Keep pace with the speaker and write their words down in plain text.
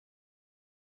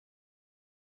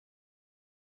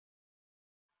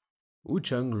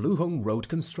Alibaba-Luhong Road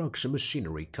Construction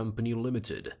Machinery Company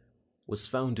Limited was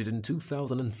founded in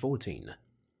 2014.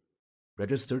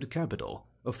 Registered capital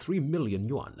of 3 million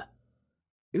yuan.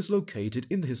 Is located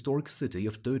in the historic city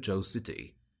of Dezhou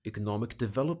City, Economic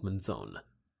Development Zone,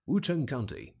 Wucheng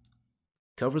County.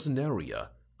 Covers an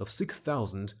area of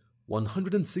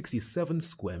 6,167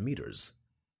 square meters.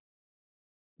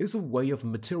 Is a way of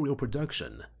material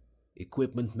production,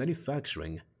 equipment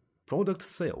manufacturing, product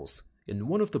sales in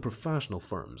one of the professional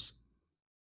firms.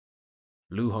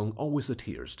 Luhong always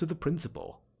adheres to the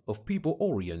principle of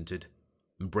people-oriented,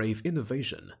 brave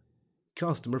innovation,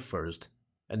 customer first,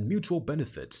 and mutual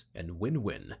benefit and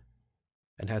win-win,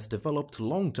 and has developed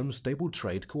long-term stable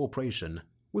trade cooperation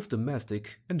with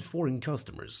domestic and foreign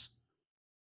customers.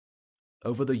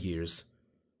 Over the years,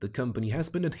 the company has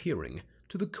been adhering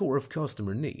to the core of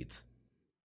customer needs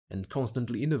and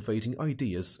constantly innovating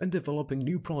ideas and developing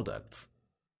new products,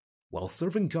 while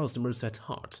serving customers at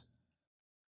heart.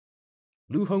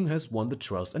 Luhong has won the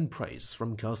trust and praise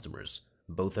from customers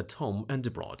both at home and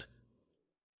abroad.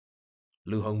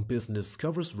 Luhong business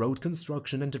covers road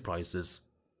construction enterprises,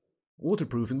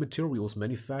 waterproofing materials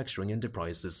manufacturing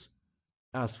enterprises,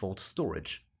 asphalt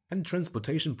storage and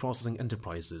transportation processing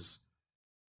enterprises,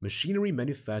 machinery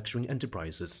manufacturing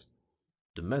enterprises,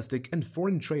 domestic and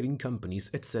foreign trading companies,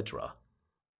 etc.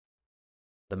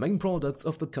 The main products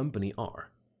of the company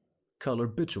are color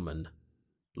bitumen,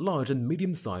 large and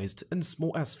medium-sized and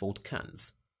small asphalt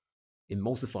cans,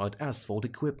 emulsified asphalt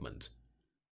equipment,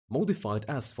 modified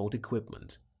asphalt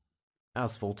equipment,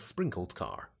 asphalt sprinkled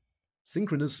car,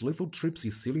 synchronous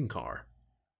lithotripsy sealing car,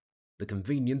 the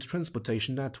convenient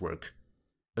transportation network,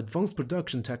 advanced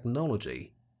production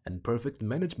technology, and perfect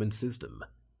management system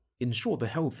ensure the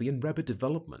healthy and rapid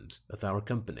development of our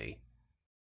company.